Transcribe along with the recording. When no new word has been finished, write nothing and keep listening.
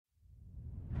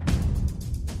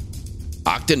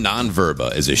Octa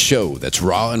Non-Verba is a show that's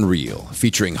raw and real,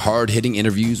 featuring hard-hitting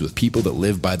interviews with people that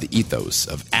live by the ethos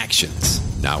of actions,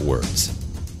 not words.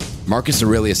 Marcus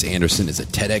Aurelius Anderson is a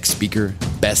TEDx speaker,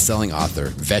 best-selling author,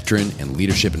 veteran, and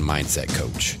leadership and mindset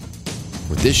coach.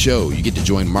 With this show, you get to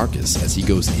join Marcus as he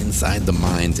goes inside the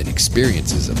minds and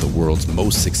experiences of the world's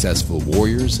most successful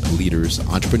warriors, leaders,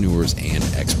 entrepreneurs, and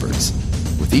experts.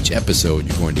 With each episode,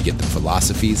 you're going to get the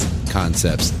philosophies,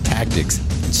 concepts, tactics,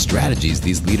 and strategies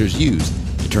these leaders use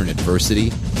to turn adversity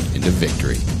into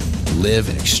victory. Live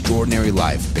an extraordinary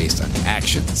life based on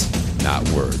actions, not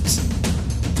words.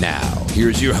 Now,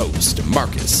 here's your host,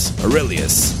 Marcus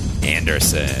Aurelius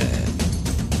Anderson.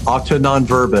 Octa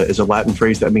Non-Verba is a Latin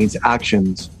phrase that means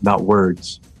actions, not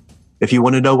words. If you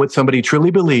want to know what somebody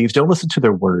truly believes, don't listen to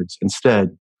their words.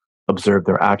 Instead, observe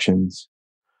their actions.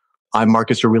 I'm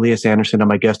Marcus Aurelius Anderson, and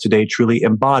my guest today truly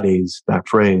embodies that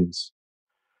phrase.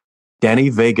 Danny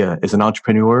Vega is an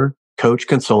entrepreneur, coach,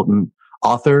 consultant,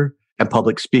 author, and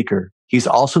public speaker. He's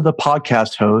also the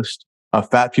podcast host of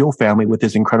Fat Fuel Family with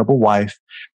his incredible wife,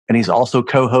 and he's also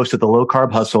co-host of The Low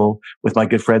Carb Hustle with my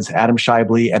good friends Adam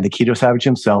Shively and the Keto Savage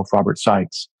himself, Robert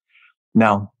Sykes.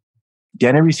 Now,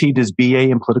 Danny received his BA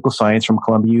in political science from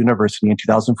Columbia University in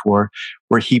 2004,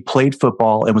 where he played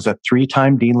football and was a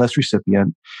 3-time Dean List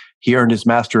recipient. He earned his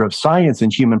Master of Science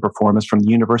in Human Performance from the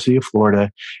University of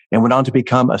Florida and went on to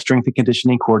become a strength and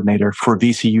conditioning coordinator for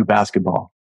VCU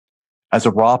basketball. As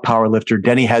a raw powerlifter,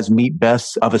 Denny has meet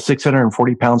bests of a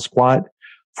 640-pound squat,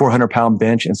 400-pound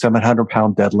bench, and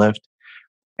 700-pound deadlift.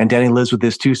 And Danny lives with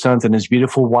his 2 sons and his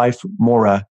beautiful wife,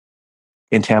 Maura,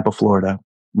 in Tampa, Florida.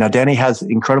 Now, Danny has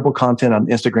incredible content on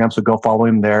Instagram, so go follow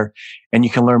him there. And you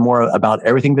can learn more about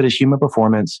everything that is human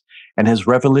performance and his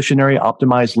revolutionary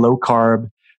optimized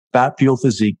low-carb Fat Fuel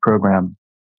Physique program.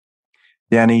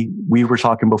 Danny, we were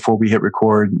talking before we hit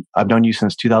record. I've known you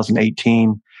since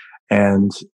 2018,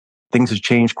 and things have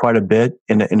changed quite a bit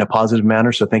in a positive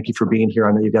manner. So thank you for being here.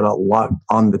 I know you got a lot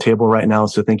on the table right now.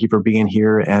 So thank you for being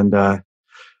here. And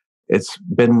it's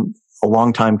been a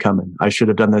long time coming. I should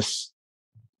have done this.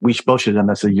 We both should have done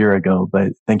this a year ago,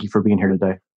 but thank you for being here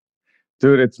today.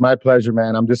 Dude, it's my pleasure,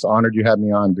 man. I'm just honored you had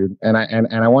me on, dude. And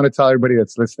I want to tell everybody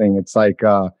that's listening, it's like,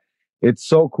 it's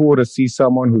so cool to see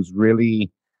someone who's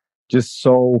really just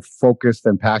so focused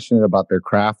and passionate about their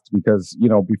craft. Because, you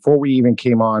know, before we even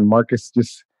came on, Marcus,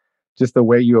 just the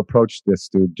way you approach this,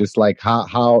 dude, just like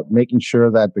how making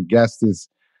sure that the guest is,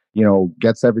 you know,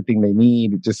 gets everything they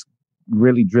need, just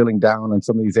really drilling down on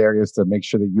some of these areas to make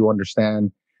sure that you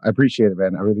understand. I appreciate it,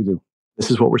 man. I really do. This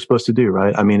is what we're supposed to do,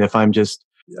 right? I mean, if I'm just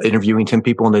interviewing 10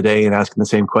 people in a day and asking the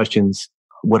same questions,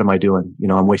 what am I doing? You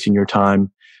know, I'm wasting your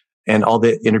time. And all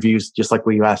the interviews, just like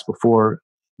what you asked before,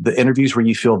 the interviews where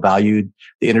you feel valued,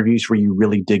 the interviews where you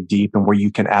really dig deep and where you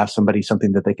can ask somebody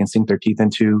something that they can sink their teeth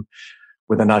into,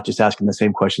 where they're not just asking the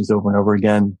same questions over and over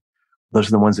again. Those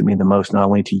are the ones that mean the most, not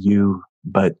only to you,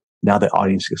 but now the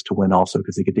audience gets to win also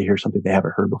because they get to hear something they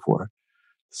haven't heard before.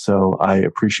 So I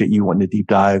appreciate you wanting to deep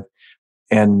dive.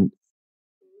 And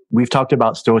we've talked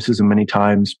about Stoicism many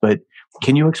times, but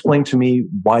can you explain to me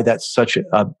why that's such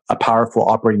a powerful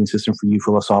operating system for you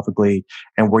philosophically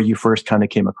and where you first kind of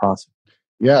came across it?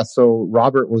 Yeah. So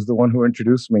Robert was the one who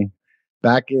introduced me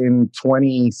back in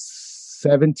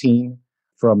 2017.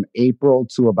 From April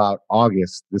to about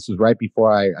August. This was right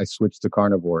before I switched to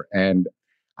carnivore. And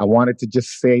I wanted to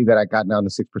just say that I got down to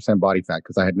 6% body fat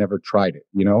because I had never tried it,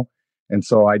 you know? And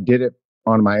so I did it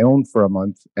on my own for a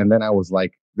month. And then I was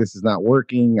like, this is not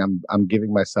working. I'm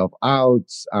giving myself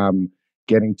outs. I'm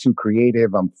getting too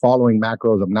creative. I'm following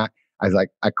macros.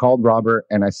 I called Robert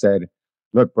and I said,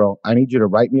 look, bro, I need you to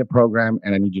write me a program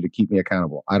and I need you to keep me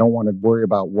accountable. I don't want to worry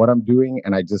about what I'm doing.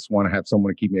 And I just want to have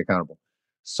someone to keep me accountable.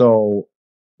 So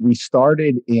we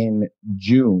started in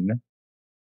June.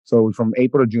 So from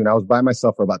April to June, I was by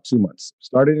myself for about 2 months.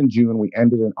 Started in June, we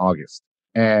ended in August.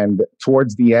 And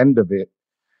towards the end of it,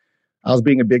 I was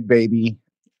being a big baby.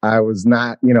 I was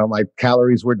not, you know, my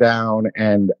calories were down.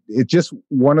 And it's just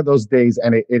one of those days.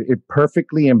 And it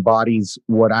perfectly embodies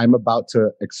what I'm about to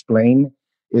explain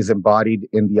is embodied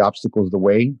in The Obstacle's the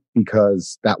Way,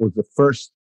 because that was the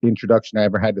first introduction I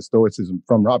ever had to Stoicism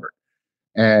from Robert.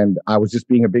 And I was just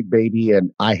being a big baby,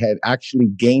 and I had actually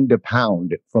gained a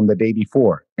pound from the day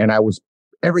before, and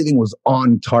everything was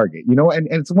on target, you know, and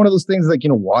it's one of those things like, you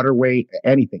know, water weight,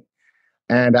 anything.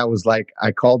 And I was like,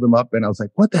 I called him up and I was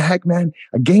like, what the heck, man?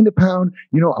 I gained a pound.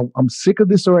 You know, I'm sick of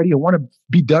this already. I want to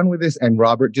be done with this. And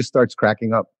Robert just starts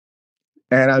cracking up.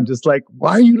 And I'm just like,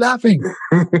 why are you laughing?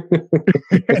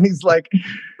 And he's like,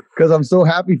 because I'm so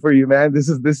happy for you, man. This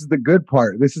is the good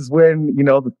part. This is when, you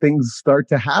know, the things start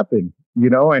to happen, you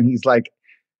know? And he's like,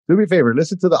 do me a favor,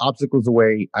 listen to The Obstacles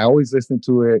Away. I always listen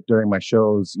to it during my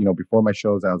shows. Before my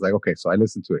shows, I was like, okay, so I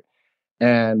listened to it.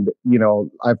 And,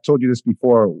 I've told you this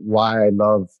before, why I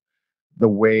love the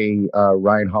way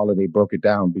Ryan Holiday broke it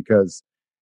down, because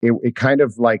it kind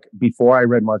of like, before I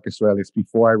read Marcus Aurelius,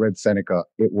 before I read Seneca,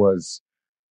 it was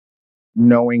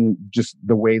knowing just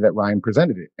the way that Ryan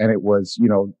presented it. And it was,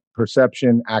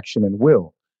 perception, action, and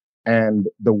will. And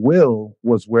the will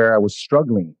was where I was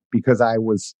struggling, because I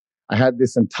had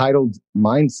this entitled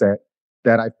mindset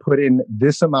that I've put in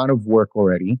this amount of work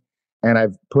already, and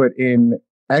I've put in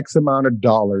X amount of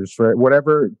dollars for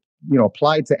whatever,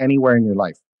 applied to anywhere in your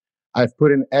life. I've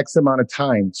put in X amount of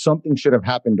time. Something should have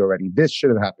happened already. This should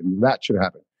have happened. That should have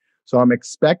happened. So I'm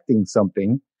expecting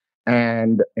something,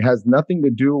 and it has nothing to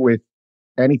do with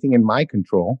anything in my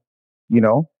control,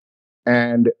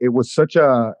 and it was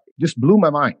just blew my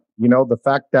mind. The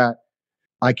fact that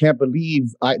I can't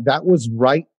believe that was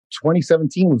right.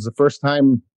 2017 was the first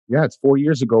time. Yeah, it's 4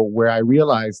 years ago, where I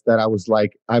realized that I was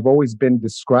like, I've always been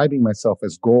describing myself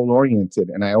as goal oriented,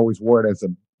 and I always wore it as a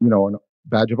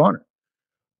badge of honor.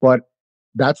 But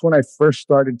that's when I first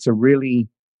started to really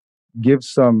give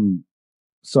some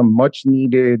much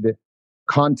needed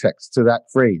context to that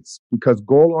phrase, because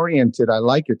goal oriented, I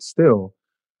like it still.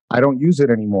 I don't use it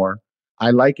anymore. I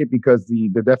like it because the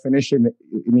definition,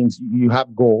 it means you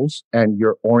have goals and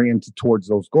you're oriented towards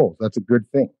those goals. That's a good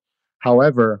thing.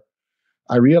 However,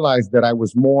 I realized that I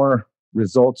was more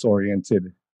results oriented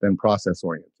than process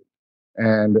oriented.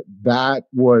 And that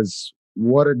was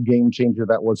what a game changer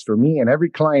that was for me and every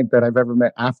client that I've ever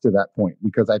met after that point,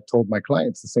 because I've told my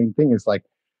clients the same thing. It's like,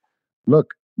 look,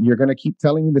 you're going to keep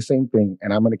telling me the same thing,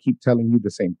 and I'm going to keep telling you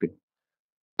the same thing.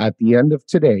 At the end of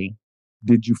today,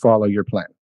 did you follow your plan?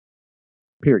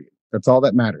 Period. That's all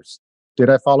that matters. Did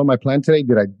I follow my plan today?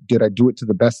 Did I do it to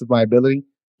the best of my ability?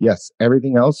 Yes.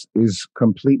 Everything else is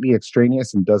completely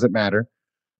extraneous and doesn't matter.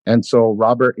 And so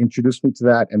Robert introduced me to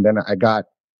that, and then I got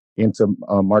into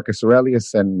Marcus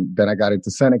Aurelius, and then I got into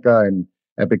Seneca and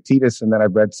Epictetus, and then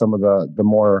I've read some of the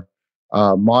more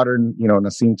modern,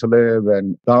 Nassim Taleb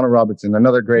and Donald Robertson,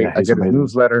 another great. I get his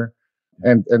newsletter,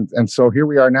 and so here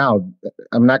we are now.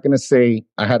 I'm not going to say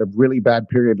I had a really bad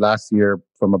period last year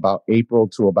from about April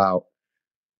to about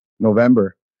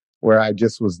November, where I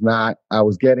just was not. I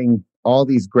was getting all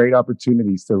these great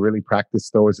opportunities to really practice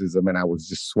stoicism, and I was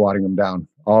just swatting them down,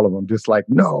 all of them, just like,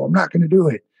 no, I'm not going to do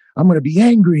it. I'm going to be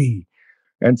angry.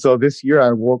 And so this year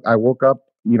I woke up,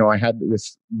 I had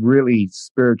this really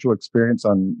spiritual experience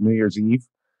on New Year's Eve,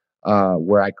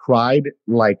 where I cried,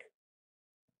 like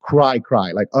like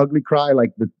ugly cry, like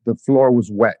the floor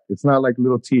was wet. It's not like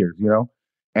little tears,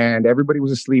 and everybody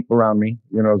was asleep around me.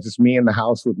 It was just me in the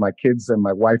house with my kids and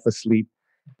my wife asleep.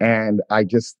 And I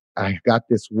got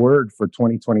this word for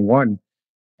 2021,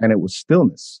 and it was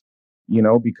stillness,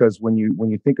 because when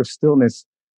you think of stillness,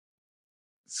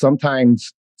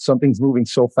 sometimes something's moving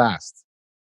so fast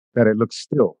that it looks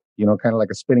still, kind of like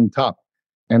a spinning top.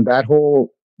 And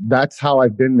that's how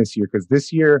I've been this year, because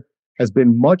this year has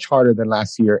been much harder than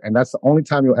last year. And that's the only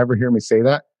time you'll ever hear me say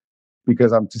that,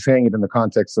 because I'm just saying it in the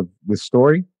context of this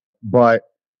story. But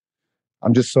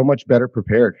I'm just so much better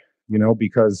prepared,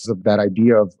 because of that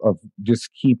idea of just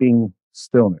keeping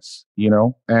stillness,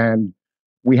 and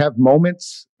we have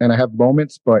moments, and I have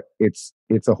moments, but it's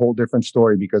a whole different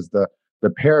story, because the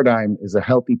paradigm is a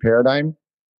healthy paradigm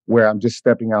where I'm just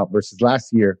stepping out, versus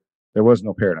last year, there was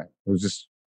no paradigm. It was just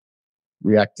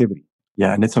reactivity.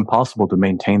 Yeah. And it's impossible to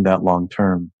maintain that long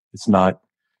term. It's not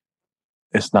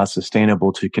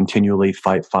sustainable to continually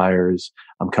fight fires.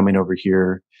 I'm coming over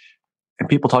here. And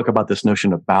people talk about this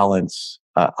notion of balance.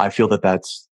 I feel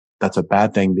that's a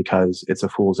bad thing, because it's a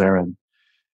fool's errand.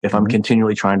 If I'm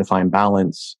continually trying to find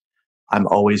balance, I'm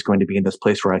always going to be in this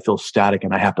place where I feel static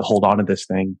and I have to hold on to this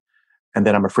thing. And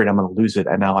then I'm afraid I'm going to lose it.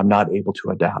 And now I'm not able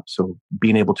to adapt. So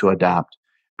being able to adapt,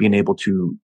 being able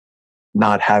to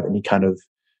not have any kind of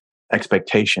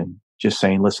expectation, just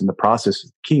saying, listen, the process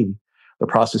is key. The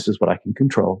process is what I can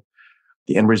control.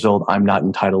 The end result, I'm not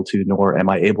entitled to, nor am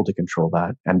I able to control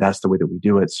that. And that's the way that we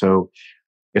do it. So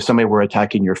if somebody were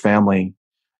attacking your family,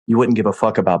 you wouldn't give a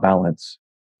fuck about balance.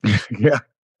 Yeah.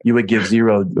 You would give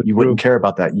zero. You wouldn't care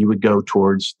about that. You would go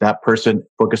towards that person,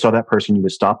 focus on that person. You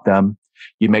would stop them.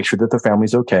 You make sure that the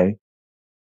family's okay.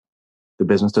 The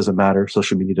business doesn't matter.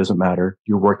 Social media doesn't matter.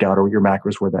 Your workout or your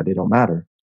macros where that they don't matter.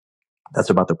 That's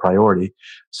about the priority.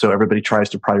 So everybody tries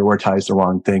to prioritize the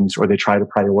wrong things, or they try to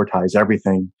prioritize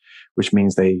everything, which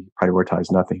means they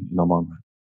prioritize nothing in the long run.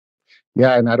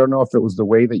 Yeah. And I don't know if it was the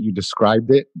way that you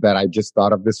described it that I just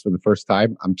thought of this for the first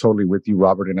time. I'm totally with you.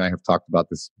 Robert and I have talked about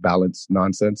this balance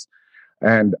nonsense.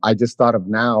 And I just thought of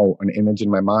now an image in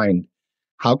my mind.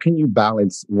 How can you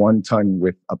balance 1 ton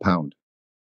with a pound?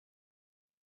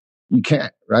 You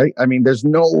can't, right? I mean, there's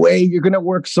no way you're going to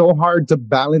work so hard to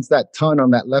balance that ton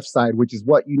on that left side, which is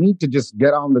what you need to just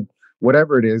get on the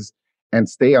whatever it is and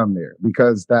stay on there,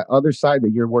 because that other side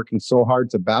that you're working so hard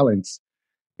to balance,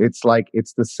 it's like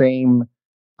it's the same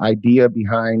idea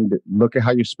behind look at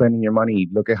how you're spending your money,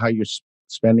 look at how you're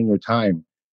spending your time.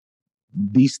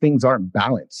 These things aren't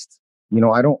balanced.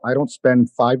 I don't spend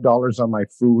 $5 on my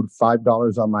food,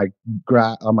 $5 on my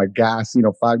gas,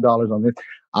 $5 on this.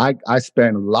 I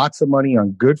spend lots of money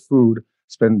on good food,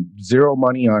 spend zero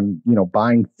money on,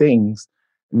 buying things.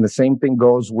 And the same thing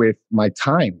goes with my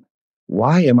time.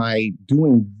 Why am I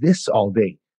doing this all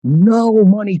day? No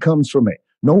money comes from it.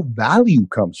 No value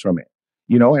comes from it.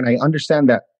 And I understand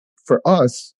that for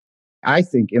us, I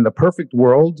think in the perfect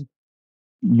world,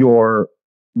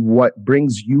 what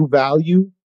brings you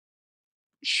value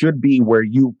should be where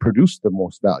you produce the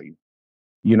most value.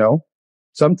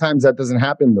 Sometimes that doesn't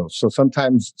happen though. So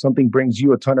sometimes something brings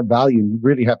you a ton of value and you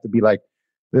really have to be like,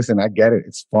 listen, I get it.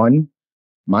 It's fun.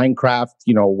 Minecraft,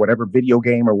 whatever video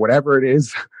game or whatever it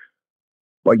is,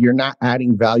 but you're not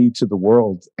adding value to the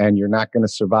world and you're not going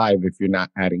to survive if you're not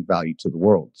adding value to the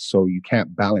world. So you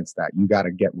can't balance that. You got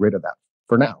to get rid of that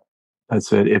for now.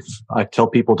 That's it. If I tell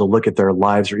people to look at their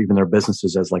lives or even their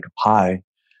businesses as like a pie,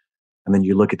 and then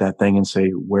you look at that thing and say,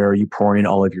 where are you pouring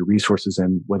all of your resources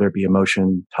in, whether it be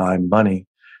emotion, time, money,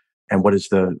 and what is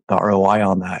the ROI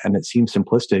on that? And it seems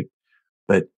simplistic,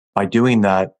 but by doing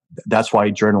that, that's why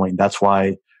journaling, that's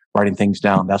why writing things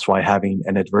down, that's why having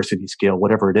an adversity scale,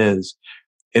 whatever it is,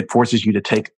 it forces you to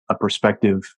take a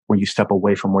perspective where you step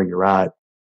away from where you're at.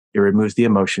 It removes the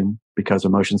emotion because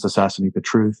emotions assassinate the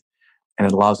truth. And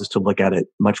it allows us to look at it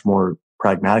much more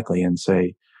pragmatically and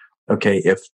say, okay,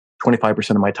 if 25%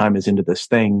 of my time is into this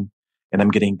thing and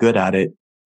I'm getting good at it,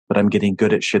 but I'm getting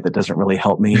good at shit that doesn't really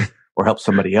help me or help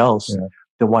somebody else,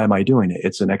 then why am I doing it?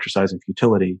 It's an exercise in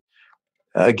futility.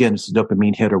 Again, it's a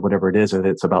dopamine hit or whatever it is.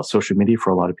 It's about social media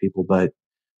for a lot of people. But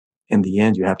in the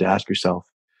end, you have to ask yourself,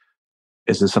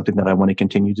 is this something that I want to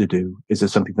continue to do? Is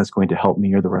this something that's going to help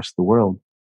me or the rest of the world?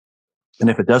 And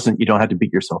if it doesn't, you don't have to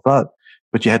beat yourself up,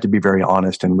 but you have to be very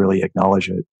honest and really acknowledge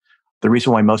it. The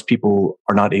reason why most people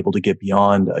are not able to get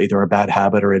beyond either a bad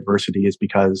habit or adversity is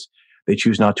because they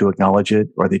choose not to acknowledge it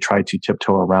or they try to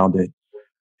tiptoe around it.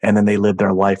 And then they live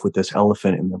their life with this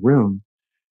elephant in the room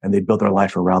and they build their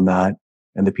life around that.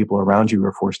 And the people around you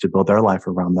are forced to build their life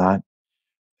around that.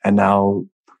 And now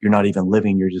you're not even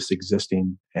living, you're just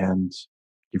existing and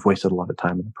you've wasted a lot of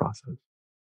time in the process.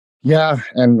 Yeah.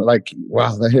 And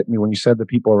wow, that hit me when you said the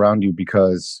people around you,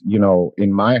 because,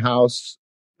 in my house,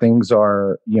 things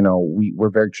are, we're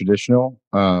very traditional.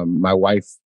 My wife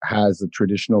has a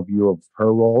traditional view of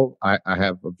her role. I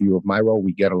have a view of my role.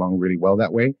 We get along really well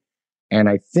that way. And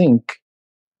I think,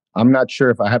 I'm not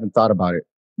sure, if I haven't thought about it,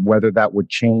 whether that would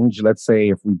change. Let's say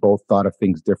if we both thought of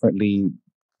things differently,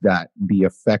 that the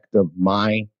effect of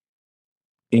my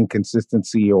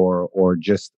inconsistency or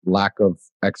just lack of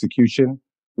execution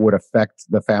would affect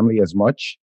the family as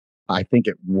much. I think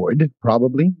it would,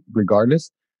 probably,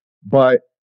 regardless. But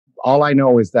all I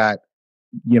know is that,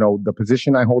 the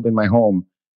position I hold in my home,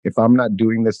 if I'm not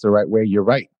doing this the right way, you're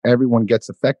right, everyone gets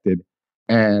affected.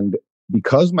 And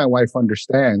because my wife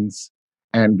understands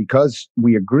and because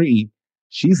we agree,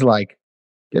 she's like,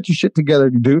 get your shit together,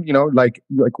 dude. Like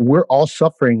we're all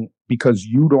suffering because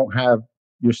you don't have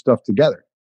your stuff together,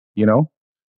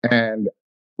 and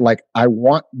I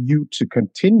want you to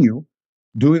continue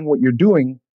doing what you're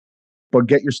doing, but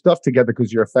get your stuff together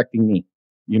because you're affecting me.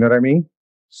 You know what I mean?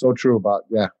 So true about,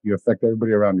 you affect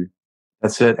everybody around you.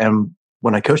 That's it. And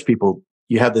when I coach people,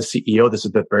 you have the CEO, this is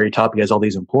at the very top, he has all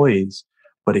these employees,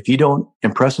 but if you don't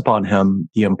impress upon him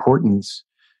the importance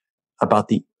about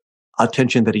the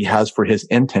attention that he has for his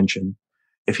intention,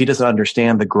 if he doesn't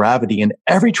understand the gravity in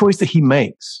every choice that he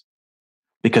makes,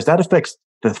 because that affects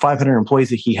the 500 employees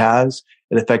that he has,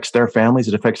 it affects their families,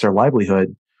 it affects their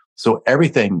livelihood. So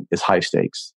everything is high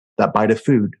stakes. That bite of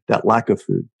food, that lack of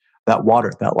food, that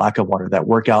water, that lack of water, that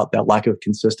workout, that lack of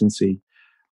consistency.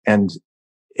 And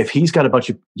if he's got a bunch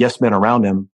of yes men around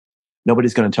him,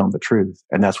 nobody's going to tell him the truth.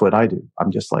 And that's what I do.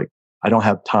 I'm just like, I don't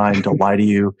have time to lie to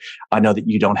you. I know that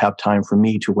you don't have time for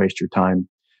me to waste your time.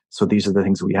 So these are the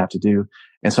things that we have to do.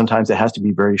 And sometimes it has to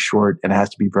be very short and it has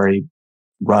to be very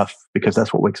rough because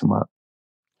that's what wakes them up.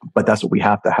 But that's what we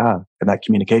have to have. And that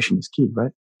communication is key,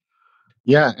 right?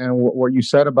 Yeah. And what you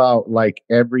said about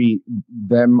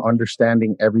them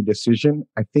understanding every decision,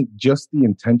 I think just the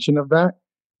intention of that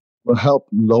will help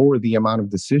lower the amount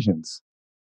of decisions.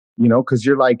 because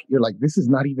you're like, this is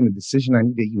not even a decision I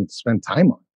need to even spend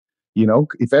time on.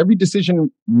 If every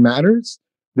decision matters,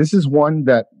 this is one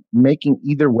that making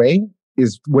either way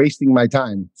is wasting my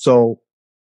time. So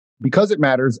because it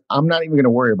matters, I'm not even going to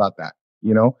worry about that.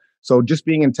 So just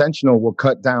being intentional will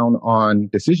cut down on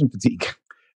decision fatigue.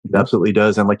 It absolutely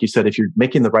does. And like you said, if you're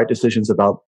making the right decisions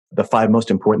about the 5 most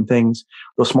important things,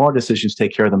 those smaller decisions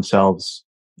take care of themselves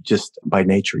just by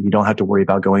nature. You don't have to worry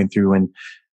about going through and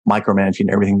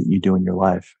micromanaging everything that you do in your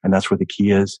life. And that's where the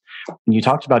key is. And you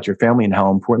talked about your family and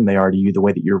how important they are to you, the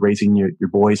way that you're raising your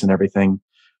boys and everything.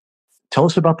 Tell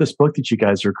us about this book that you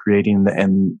guys are creating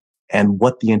and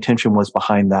what the intention was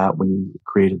behind that when you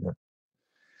created it.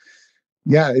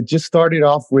 Yeah, it just started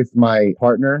off with my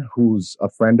partner, who's a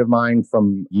friend of mine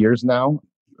from years now.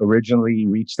 Originally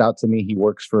reached out to me. He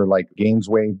works for like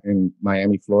GamesWave in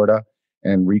Miami, Florida,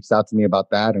 and reached out to me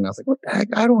about that. And I was like, what the heck?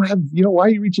 I don't have, why are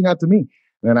you reaching out to me?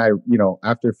 And then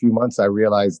after a few months, I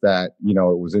realized that,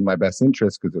 it was in my best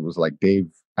interest because it was like Dave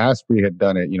Asprey had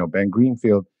done it, Ben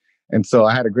Greenfield. And so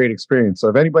I had a great experience. So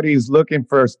if anybody is looking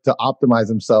to optimize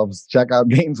themselves, check out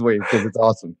GamesWave because it's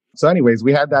awesome. So anyways,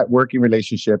 we had that working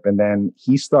relationship. And then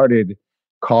he started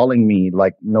calling me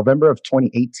like November of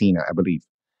 2018, I believe.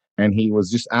 And he was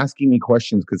just asking me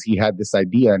questions because he had this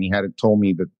idea and he hadn't told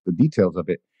me the details of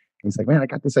it. And he's like, man, I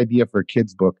got this idea for a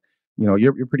kid's book.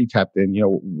 You're pretty tapped in.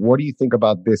 What do you think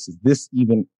about this? Is this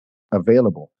even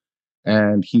available?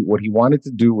 And what he wanted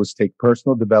to do was take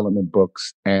personal development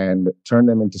books and turn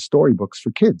them into storybooks for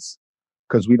kids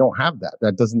because we don't have that.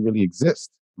 That doesn't really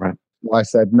exist. Right. Well, I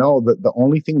said, no, the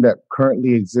only thing that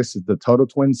currently exists is the Turtle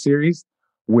Twins series,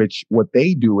 which what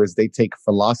they do is they take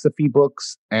philosophy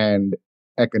books and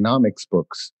economics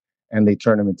books and they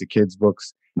turn them into kids'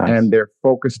 books. Nice. And they're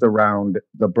focused around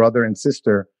the brother and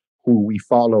sister who we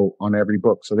follow on every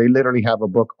book. So they literally have a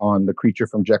book on the creature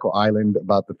from Jekyll Island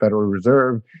about the Federal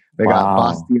Reserve. They got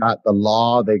Bastiat, the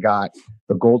law. They got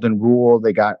the Golden Rule.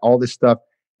 They got all this stuff.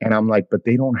 And I'm like, but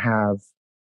they don't have,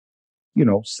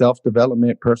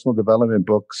 self-development, personal development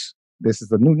books. This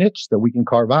is a new niche that we can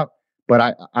carve out.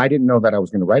 But I didn't know that I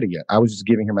was going to write it yet. I was just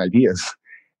giving him ideas.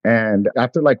 And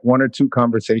after like 1 or 2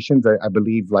 conversations, I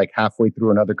believe like halfway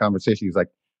through another conversation, he's like,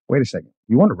 wait a second,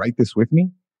 you want to write this with me?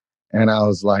 And I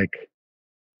was like,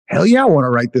 hell yeah, I want to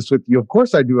write this with you. Of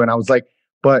course I do. And I was like,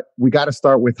 but we got to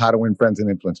start with How to Win Friends and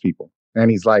Influence People. And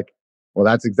he's like, well,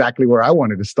 that's exactly where I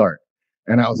wanted to start.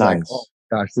 And I was like, oh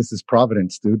gosh, this is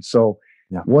Providence, dude. So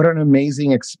what an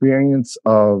amazing experience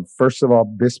of, first of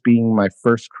all, this being my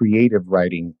first creative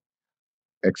writing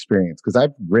experience. Because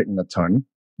I've written a ton,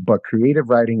 but creative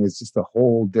writing is just a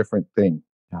whole different thing.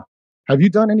 Yeah. Have you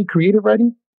done any creative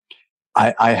writing?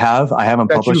 I have. I haven't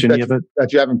published any of it.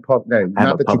 That you haven't published.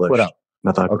 Not that you put out.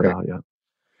 Not that I put out, yeah.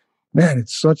 Man,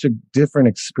 it's such a different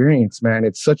experience, man.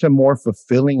 It's such a more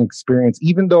fulfilling experience.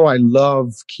 Even though I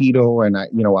love keto and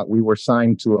we were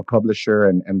signed to a publisher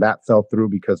and that fell through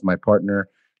because my partner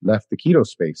left the keto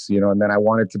space, and then I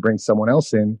wanted to bring someone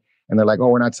else in and they're like, oh,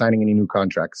 we're not signing any new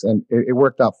contracts. And it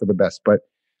worked out for the best. But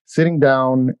sitting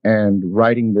down and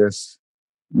writing this,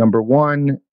 number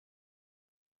one,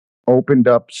 opened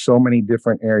up so many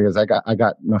different areas. I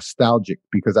got nostalgic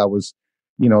because I was,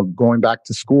 going back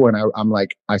to school and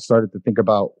I started to think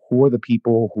about who are the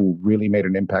people who really made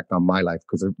an impact on my life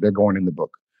because they're going in the book.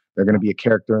 They're going to be a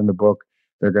character in the book.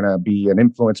 They're going to be an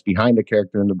influence behind a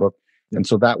character in the book. And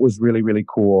so that was really, really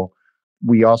cool.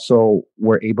 We also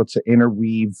were able to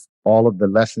interweave all of the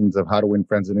lessons of how to win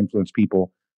friends and influence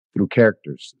people through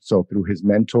characters. So through his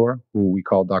mentor, who we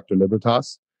call Dr.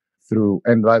 Libertas,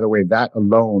 and by the way, that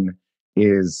alone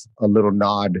is a little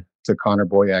nod to Connor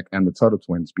Boyack and the Turtle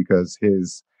Twins because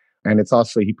and it's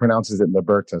also, he pronounces it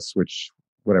Libertas, which,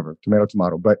 whatever,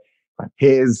 tomato, but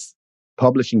his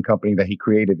publishing company that he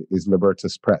created is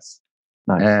Libertas Press.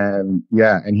 Nice. And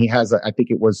he has, I think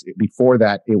it was before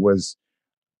that, it was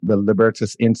the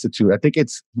Libertas Institute. I think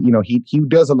it's, he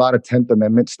does a lot of 10th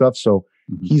Amendment stuff. So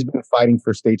he's been fighting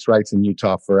for states' rights in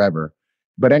Utah forever.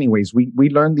 But anyways, we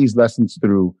learned these lessons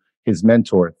through his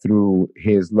mentor, through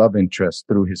his love interest,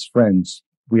 through his friends.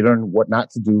 We learned what not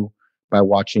to do by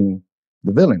watching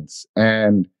The Villains,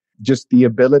 and just the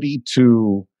ability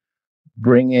to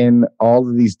bring in all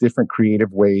of these different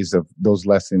creative ways of those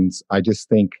lessons. I just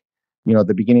think, at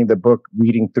the beginning of the book,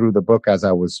 reading through the book as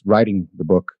I was writing the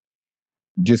book,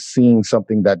 just seeing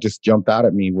something that just jumped out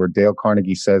at me where Dale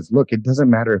Carnegie says, look, it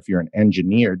doesn't matter if you're an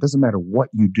engineer. It doesn't matter what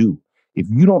you do. If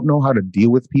you don't know how to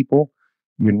deal with people,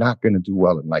 you're not going to do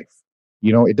well in life.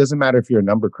 It doesn't matter if you're a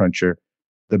number cruncher.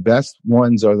 The best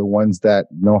ones are the ones that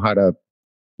know how to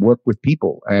work with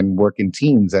people and work in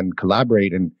teams and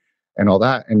collaborate. And and all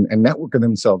that, and network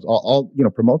themselves, all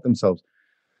promote themselves.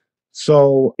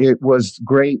 So it was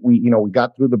great. We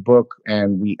got through the book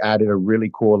and we added a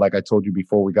really cool, like I told you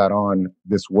before we got on,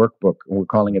 this workbook, and we're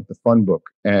calling it the Fun Book.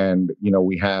 And,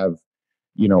 we have,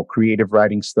 creative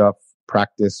writing stuff,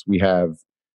 practice. We have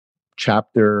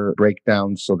chapter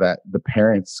breakdowns so that the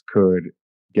parents could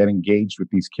get engaged with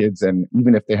these kids. And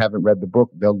even if they haven't read the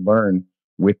book, they'll learn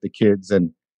with the kids.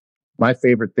 And my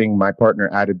favorite thing, my partner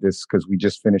added this because we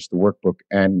just finished the workbook,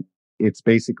 and it's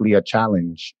basically a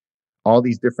challenge. All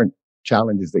these different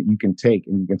challenges that you can take,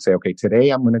 and you can say, okay, today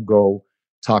I'm going to go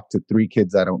talk to 3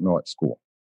 kids I don't know at school.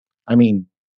 I mean,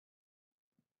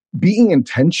 being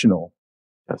intentional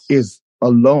is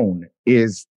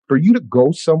for you to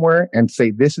go somewhere and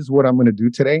say, this is what I'm going to do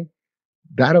today.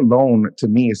 That alone to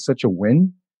me is such a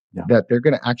win that they're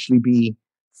going to actually be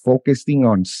focusing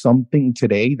on something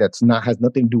today has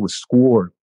nothing to do with school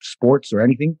or sports or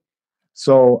anything.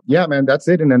 So yeah, man, that's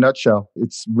it in a nutshell.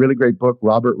 It's a really great book.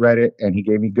 Robert read it and he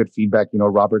gave me good feedback.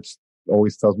 Robert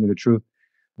always tells me the truth.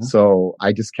 Mm-hmm. So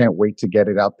I just can't wait to get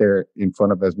it out there in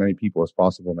front of as many people as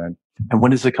possible, man. And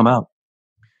when does it come out?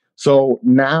 So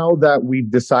now that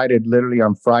we've decided, literally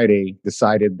on Friday,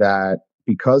 that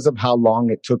because of how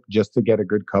long it took just to get a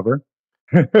good cover.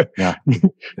 Yeah.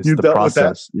 It's the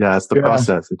process. Yeah, it's the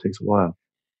process. It takes a while.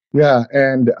 Yeah.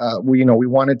 And, we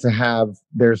wanted to have,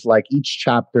 there's like each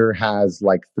chapter has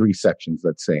like 3 sections,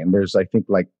 let's say. And there's, I think,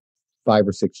 like 5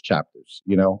 or 6 chapters,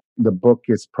 the book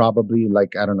is probably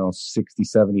like, I don't know, 60,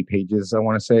 70 pages, I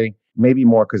want to say, maybe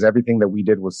more, because everything that we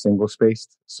did was single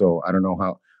spaced. So I don't know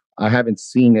how, I haven't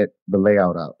seen the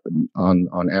layout out on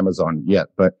Amazon yet,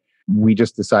 but we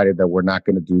just decided that we're not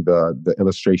going to do the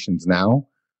illustrations now,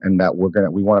 and that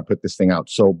we want to put this thing out.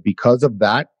 So because of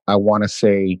that, I want to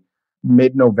say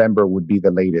mid-November would be the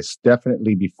latest,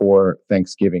 definitely before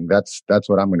Thanksgiving. That's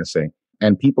what I'm going to say.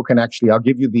 And people can actually, I'll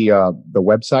give you the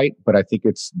website, but I think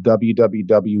it's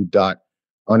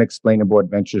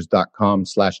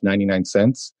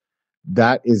www.unexplainableadventures.com/99cents.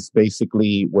 That is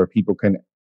basically where people can,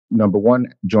 number 1,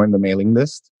 join the mailing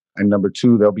list. And number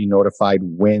 2, they'll be notified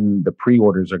when the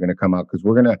pre-orders are going to come out, because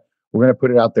we're going to put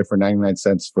it out there for 99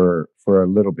 cents for a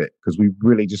little bit, because we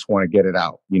really just want to get it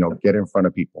out, get it in front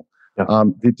of people. Yeah.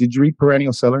 Did you read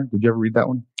Perennial Seller? Did you ever read that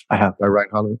one? I have. By Ryan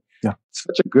Holiday? Yeah.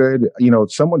 Such a good,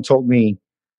 someone told me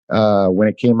when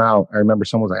it came out, I remember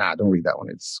someone was like, don't read that one.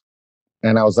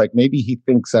 And I was like, maybe he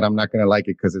thinks that I'm not going to like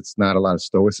it because it's not a lot of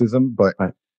stoicism, but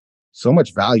so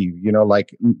much value,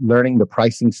 like learning the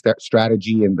pricing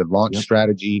strategy and the launch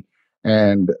strategy,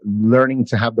 and learning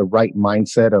to have the right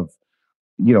mindset of,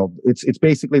 it's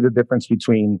basically the difference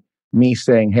between me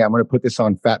saying, hey, I'm going to put this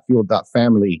on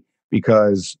fatfuel.family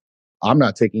because I'm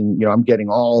not taking, I'm getting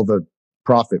all the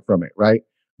profit from it, right?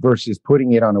 Versus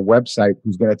putting it on a website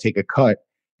who's going to take a cut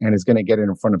and is going to get it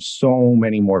in front of so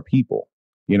many more people,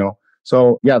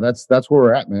 So yeah, that's where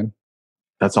we're at, man.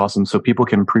 That's awesome. So people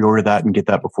can pre-order that and get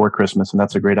that before Christmas, and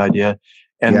that's a great idea.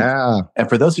 And and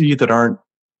for those of you that aren't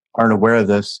aware of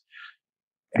this,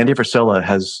 Andy Frisella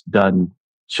has done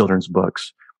children's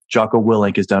books. Jocko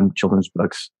Willink has done children's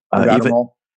books.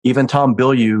 Even Tom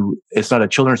Bilyeu, it's not a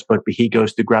children's book, but he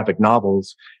goes through graphic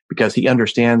novels because he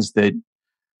understands that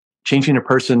changing a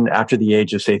person after the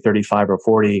age of, say, 35 or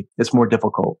 40 is more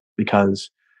difficult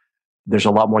because there's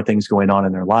a lot more things going on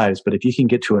in their lives. But if you can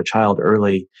get to a child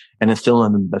early and instill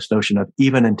in them this notion of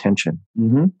even intention,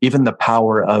 even the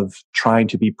power of trying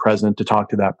to be present to talk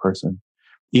to that person,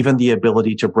 even the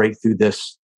ability to break through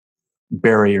this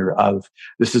barrier of,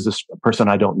 this is a person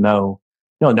I don't know.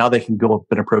 No, now they can go up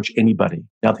and approach anybody.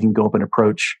 Now they can go up and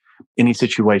approach any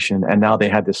situation. And now they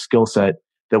have this skill set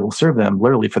that will serve them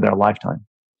literally for their lifetime.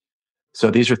 So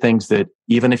these are things that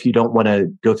even if you don't want to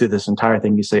go through this entire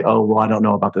thing, you say, oh, well, I don't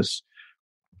know about this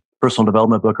personal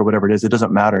development book or whatever it is. It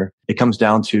doesn't matter. It comes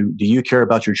down to, do you care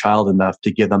about your child enough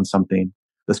to give them something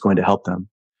that's going to help them?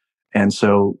 And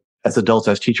so as adults,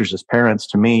 as teachers, as parents,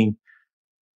 to me,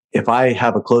 if I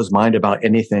have a closed mind about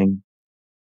anything,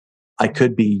 I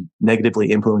could be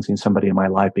negatively influencing somebody in my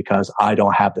life because I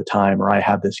don't have the time, or I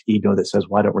have this ego that says,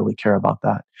 well, I don't really care about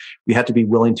that. We have to be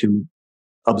willing to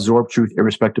absorb truth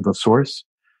irrespective of source,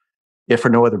 if for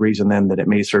no other reason than that it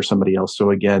may serve somebody else. So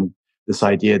again, this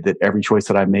idea that every choice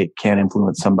that I make can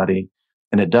influence somebody,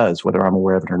 and it does, whether I'm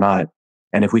aware of it or not.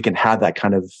 And if we can have that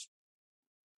kind of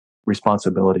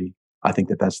responsibility, I think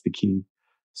that that's the key.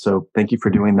 So thank you for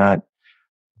doing that.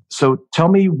 So tell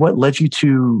me what led you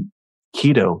to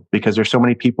keto, because there's so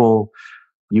many people,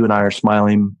 you and I are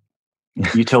smiling.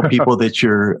 You tell people that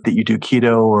you do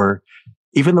keto, or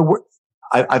even the word.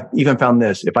 I've even found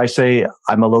this. If I say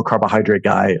I'm a low carbohydrate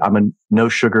guy, I'm a no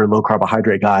sugar, low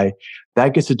carbohydrate guy,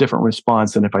 that gets a different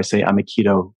response than if I say I'm a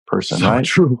keto person, So right?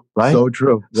 true. Right? So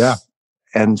true. Yeah.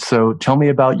 And so tell me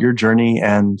about your journey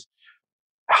and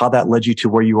how that led you to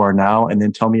where you are now. And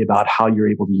then tell me about how you're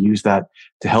able to use that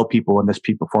to help people in this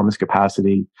peak performance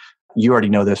capacity. You already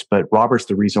know this, but Robert's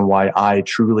the reason why I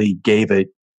truly gave it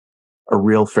a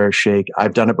real fair shake.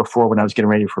 I've done it before when I was getting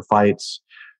ready for fights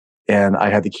and I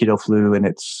had the keto flu and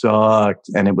it sucked.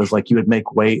 And it was like you would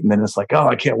make weight and then it's like, oh,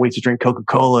 I can't wait to drink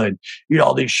Coca-Cola and eat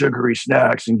all these sugary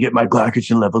snacks and get my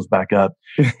glycogen levels back up.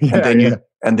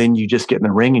 And then you just get in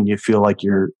the ring and you feel like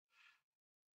you're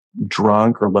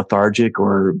drunk or lethargic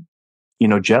or,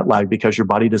 jet lag because your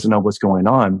body doesn't know what's going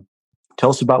on. Tell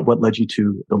us about what led you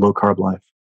to the low carb life.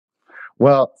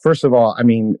 Well, first of all, I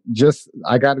mean,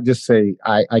 I got to just say,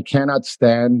 I cannot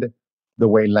stand the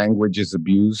way language is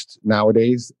abused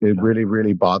nowadays. It really,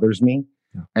 really bothers me.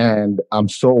 Yeah. And I'm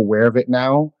so aware of it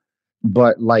now,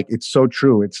 but like, it's so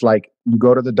true. It's like you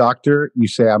go to the doctor, you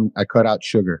say, I cut out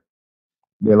sugar.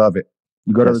 They love it.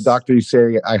 You go to the doctor, you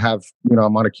say,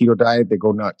 I'm on a keto diet. They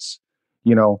go nuts,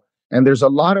 and there's a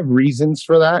lot of reasons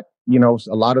for that.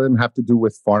 A lot of them have to do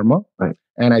with pharma. Right.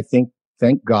 And I think,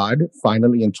 thank God,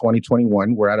 finally in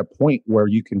 2021, we're at a point where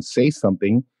you can say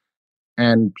something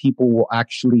and people will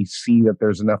actually see that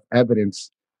there's enough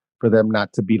evidence for them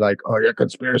not to be like, oh, you're a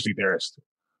conspiracy theorist.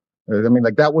 I mean,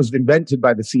 like that was invented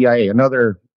by the CIA,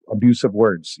 another abuse of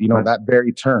words, right. That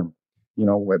very term,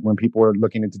 when people were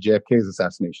looking into JFK's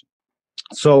assassination.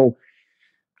 So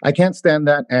I can't stand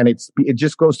that. And it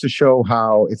just goes to show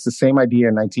how it's the same idea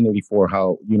in 1984,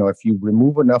 how, if you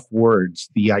remove enough words,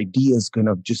 the idea is going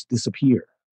to just disappear.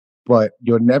 But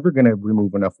you're never going to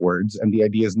remove enough words and the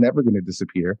idea is never going to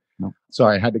disappear. No. So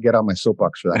I had to get on my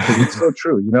soapbox for that because it's so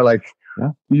true.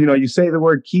 You say the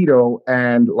word keto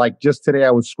and like just today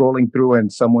I was scrolling through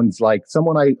and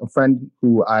a friend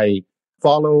who I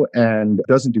follow and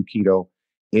doesn't do keto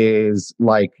is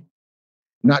like,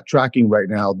 not tracking right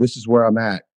now. This is where I'm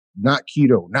at. Not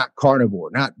keto, not carnivore,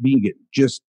 not vegan,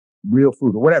 just real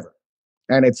food or whatever.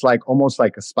 And it's like almost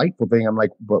like a spiteful thing. I'm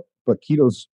like, but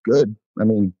keto's good. I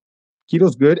mean,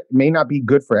 keto's good. It may not be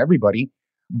good for everybody.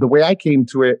 The way I came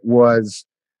to it was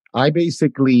I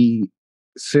basically,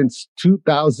 since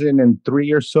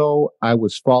 2003 or so, I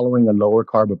was following a lower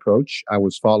carb approach. I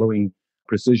was following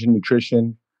Precision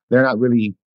Nutrition. They're not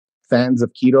really fans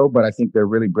of keto, but I think they're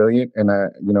really brilliant. And,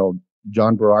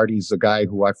 John Berardi's a guy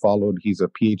who I followed. He's a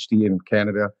PhD in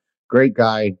Canada. Great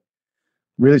guy,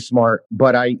 really smart.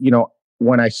 But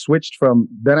when I switched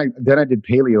then I did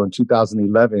paleo in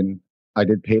 2011. I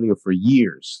did paleo for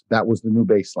years. That was the new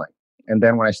baseline. And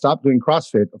then when I stopped doing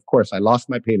CrossFit, of course, I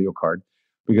lost my paleo card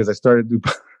because I started to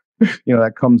do,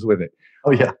 that comes with it.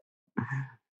 Oh yeah.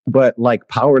 But like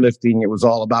powerlifting, it was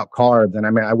all about carbs. And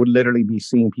I mean, I would literally be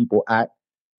seeing people at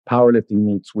powerlifting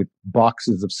meets with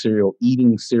boxes of cereal,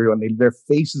 eating cereal, and their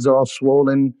faces are all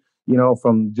swollen,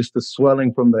 from just the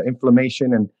swelling from the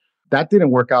inflammation. And that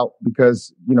didn't work out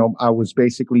because, I was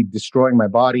basically destroying my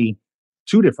body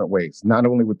two different ways, not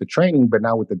only with the training, but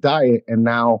now with the diet. And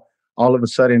now all of a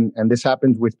sudden, and this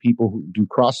happens with people who do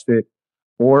CrossFit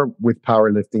or with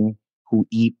powerlifting, who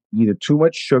eat either too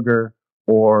much sugar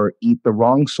or eat the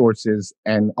wrong sources.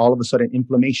 And all of a sudden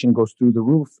inflammation goes through the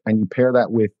roof, and you pair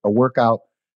that with a workout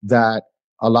that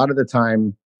a lot of the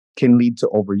time can lead to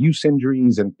overuse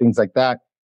injuries and things like that.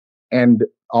 And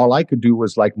all I could do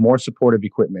was like more supportive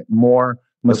equipment, more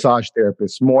massage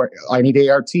therapists, I need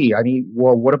ART.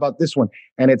 What about this one?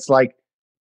 And it's like,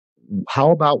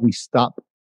 how about we stop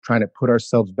trying to put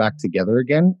ourselves back together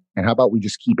again? And how about we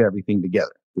just keep everything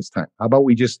together this time? How about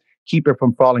we just keep it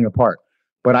from falling apart?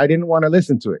 But I didn't want to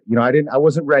listen to it. I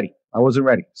wasn't ready.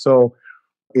 So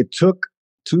it took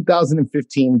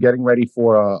 2015 getting ready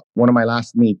for one of my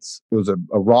last meets. It was a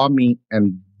raw meet,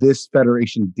 and this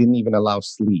federation didn't even allow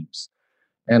sleeves.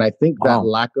 And I think that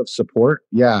lack of support,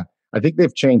 I think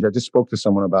they've changed. I just spoke to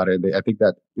someone about it. I think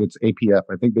that it's APF.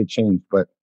 I think they changed, but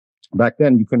back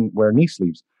then you couldn't wear knee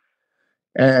sleeves.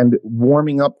 And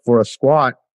warming up for a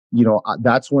squat,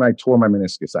 that's when I tore my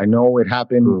meniscus. I know it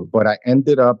happened, but I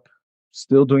ended up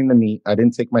still doing the meet. I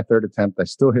didn't take my third attempt. I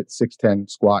still hit 610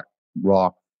 squat raw.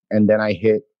 And then I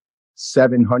hit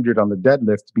 700 on the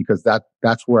deadlift because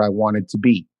that's where I wanted to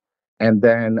be. And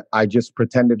then I just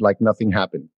pretended like nothing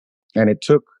happened. And it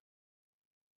took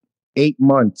 8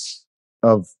 months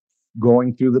of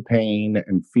going through the pain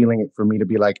and feeling it for me to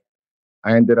be like,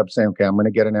 I ended up saying, okay, I'm going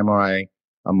to get an MRI.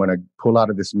 I'm going to pull out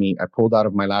of this meet. I pulled out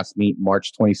of my last meet,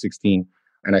 March 2016.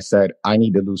 And I said, I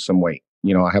need to lose some weight.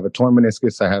 I have a torn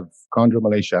meniscus. I have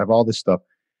chondromalacia. I have all this stuff.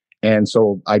 And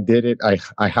so I did it.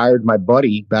 I hired my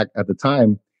buddy back at the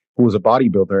time, who was a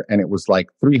bodybuilder, and it was like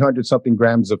 300 something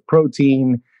grams of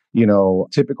protein,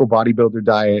 typical bodybuilder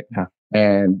diet,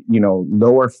 and,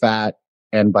 lower fat.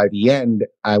 And by the end,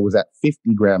 I was at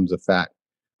 50 grams of fat,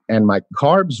 and my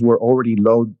carbs were already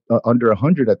low, under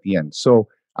 100 at the end. So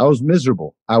I was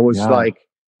miserable. I was like,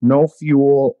 no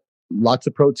fuel, lots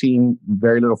of protein,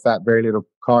 very little fat, very little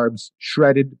carbs,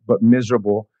 shredded, but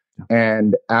miserable.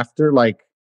 And after like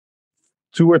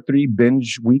 2 or 3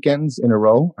 binge weekends in a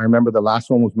row, I remember the last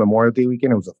one was Memorial Day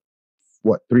weekend. It was a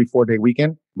 3-4 day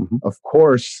weekend. Mm-hmm. Of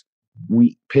course,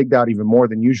 we pigged out even more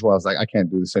than usual. I was like, I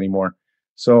can't do this anymore.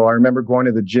 So I remember going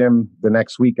to the gym the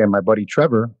next weekend. My buddy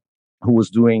Trevor, who was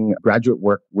doing graduate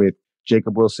work with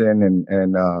Jacob Wilson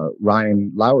and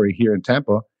Ryan Lowry here in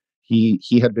Tampa, he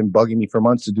had been bugging me for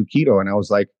months to do keto. And I was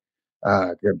like,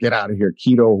 get out of here.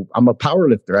 Keto. I'm a power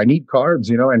lifter. I need carbs,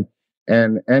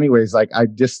 and anyways, like I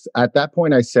just, at that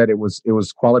point I said it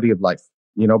was quality of life,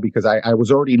 because I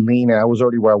was already lean and I was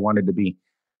already where I wanted to be.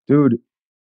 Dude,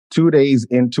 2 days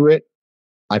into it,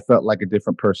 I felt like a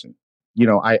different person.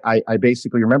 I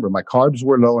basically remember my carbs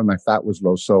were low and my fat was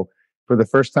low. So for the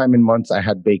first time in months, I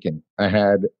had bacon. I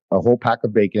had a whole pack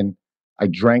of bacon. I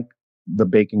drank the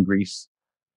bacon grease.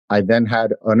 I then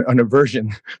had an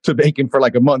aversion to bacon for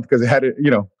like a month because it had it,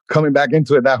 coming back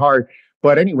into it that hard.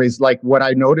 But anyways, like what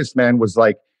I noticed, man, was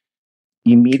like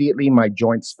immediately my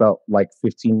joints felt like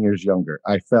 15 years younger.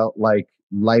 I felt like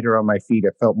lighter on my feet.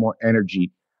 I felt more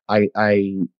energy. I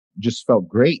just felt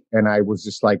great. And I was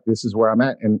just like, this is where I'm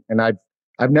at. And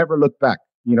I've never looked back.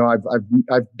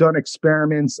 I've done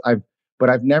experiments. But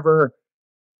I've never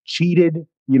cheated,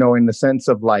 in the sense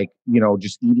of like,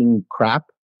 just eating crap.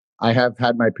 I have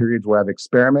had my periods where I've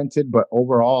experimented, but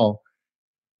overall,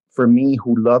 for me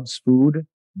who loves food,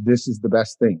 this is the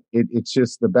best thing. It's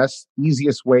just the best,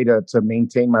 easiest way to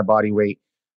maintain my body weight,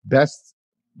 best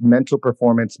mental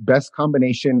performance, best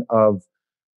combination of,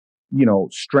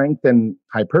 strength and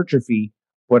hypertrophy,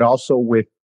 but also with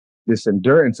this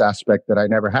endurance aspect that I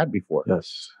never had before.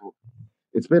 Yes.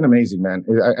 It's been amazing, man.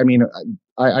 I mean,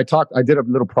 I did a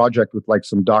little project with like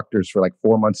some doctors for like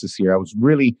 4 months this year. I was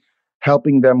really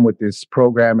helping them with this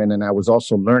program. And then I was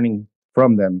also learning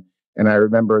from them. And I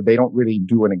remember they don't really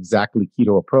do an exactly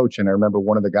keto approach. And I remember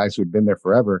one of the guys who had been there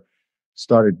forever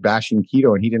started bashing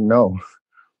keto and he didn't know.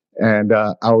 And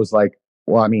I was like,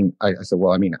 I said,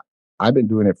 I've been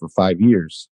doing it for 5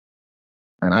 years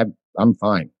and I'm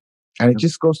fine. And it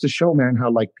just goes to show, man,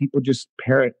 how like people just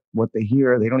parrot what they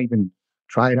hear. They don't even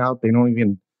try it out. They don't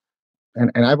even,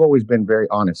 and I've always been very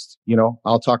honest.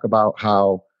 I'll talk about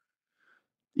how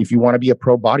if you want to be a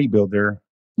pro bodybuilder,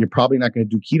 you're probably not going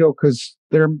to do keto because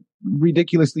they're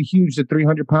ridiculously huge at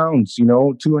 300 pounds,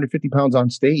 250 pounds on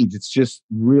stage. It's just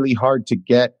really hard to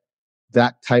get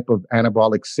that type of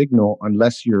anabolic signal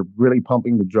unless you're really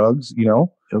pumping the drugs,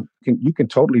 Yep. You can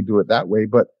totally do it that way,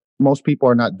 but most people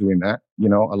are not doing that. A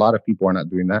lot of people are not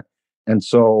doing that. And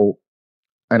so,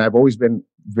 and I've always been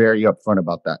very upfront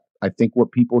about that. I think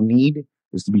what people need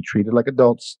is to be treated like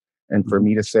adults. And for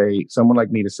me to say, someone like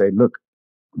me to say, look,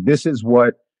 this is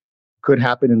what could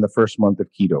happen in the first month of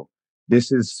keto.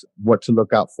 This is what to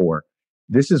look out for.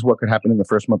 This is what could happen in the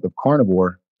first month of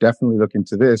carnivore. Definitely look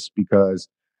into this because,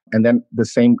 and then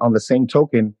on the same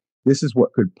token, this is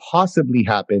what could possibly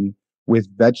happen with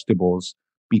vegetables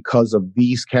because of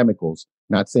these chemicals.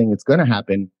 Not saying it's going to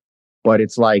happen, but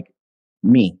it's like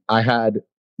me. I had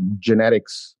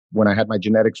genetics. When I had my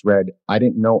genetics read, I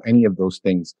didn't know any of those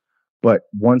things. But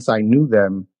once I knew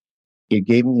them, it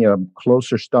gave me a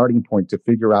closer starting point to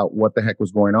figure out what the heck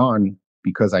was going on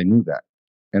because I knew that.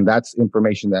 And that's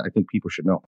information that I think people should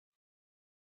know.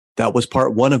 That was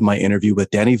part 1 of my interview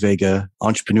with Danny Vega,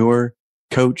 entrepreneur,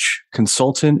 coach,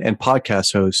 consultant, and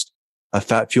podcast host of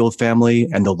Fat Fueled Family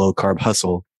and the Low Carb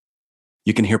Hustle.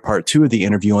 You can hear part 2 of the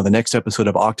interview on the next episode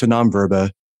of Octa Non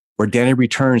Verba, where Danny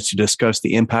returns to discuss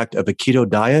the impact of a keto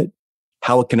diet,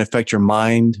 how it can affect your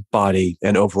mind, body,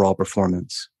 and overall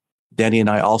performance. Danny and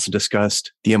I also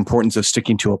discussed the importance of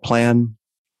sticking to a plan,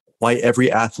 why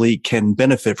every athlete can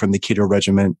benefit from the keto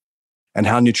regimen, and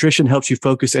how nutrition helps you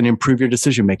focus and improve your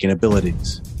decision-making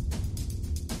abilities.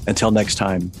 Until next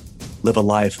time, live a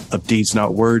life of deeds,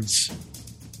 not words.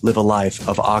 Live a life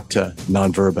of Octa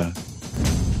Non Verba.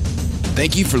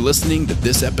 Thank you for listening to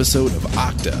this episode of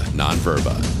Octa Non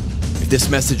Verba. If this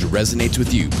message resonates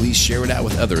with you, please share it out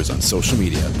with others on social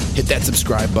media. Hit that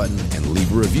subscribe button and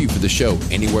leave a review for the show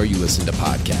anywhere you listen to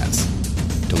podcasts.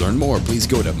 To learn more, please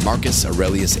go to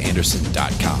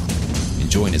MarcusAureliusAnderson.com and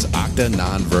join his Octa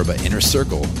Non Verba Inner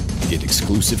Circle to get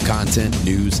exclusive content,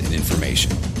 news, and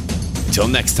information. Until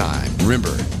next time,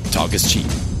 remember, talk is cheap.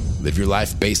 Live your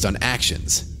life based on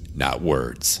actions, not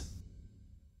words.